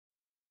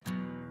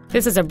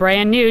This is a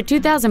brand new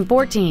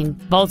 2014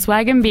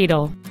 Volkswagen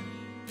Beetle.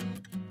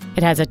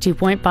 It has a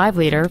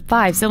 2.5-liter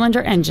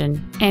 5-cylinder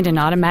engine and an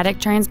automatic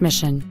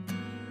transmission.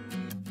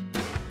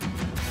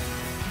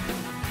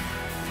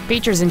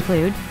 Features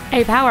include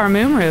a power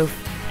moonroof,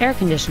 air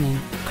conditioning,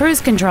 cruise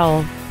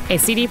control, a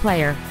CD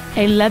player,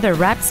 a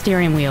leather-wrapped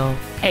steering wheel,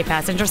 a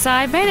passenger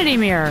side vanity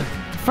mirror,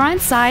 front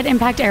side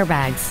impact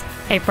airbags,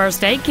 a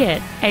first aid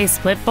kit, a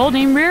split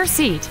folding rear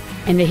seat,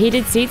 and the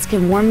heated seats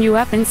can warm you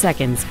up in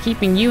seconds,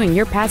 keeping you and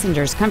your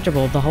passengers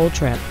comfortable the whole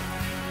trip.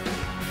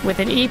 With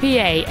an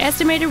EPA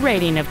estimated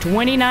rating of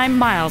 29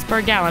 miles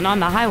per gallon on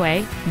the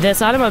highway,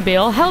 this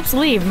automobile helps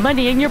leave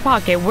money in your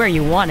pocket where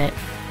you want it.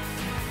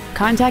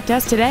 Contact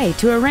us today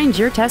to arrange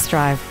your test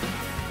drive.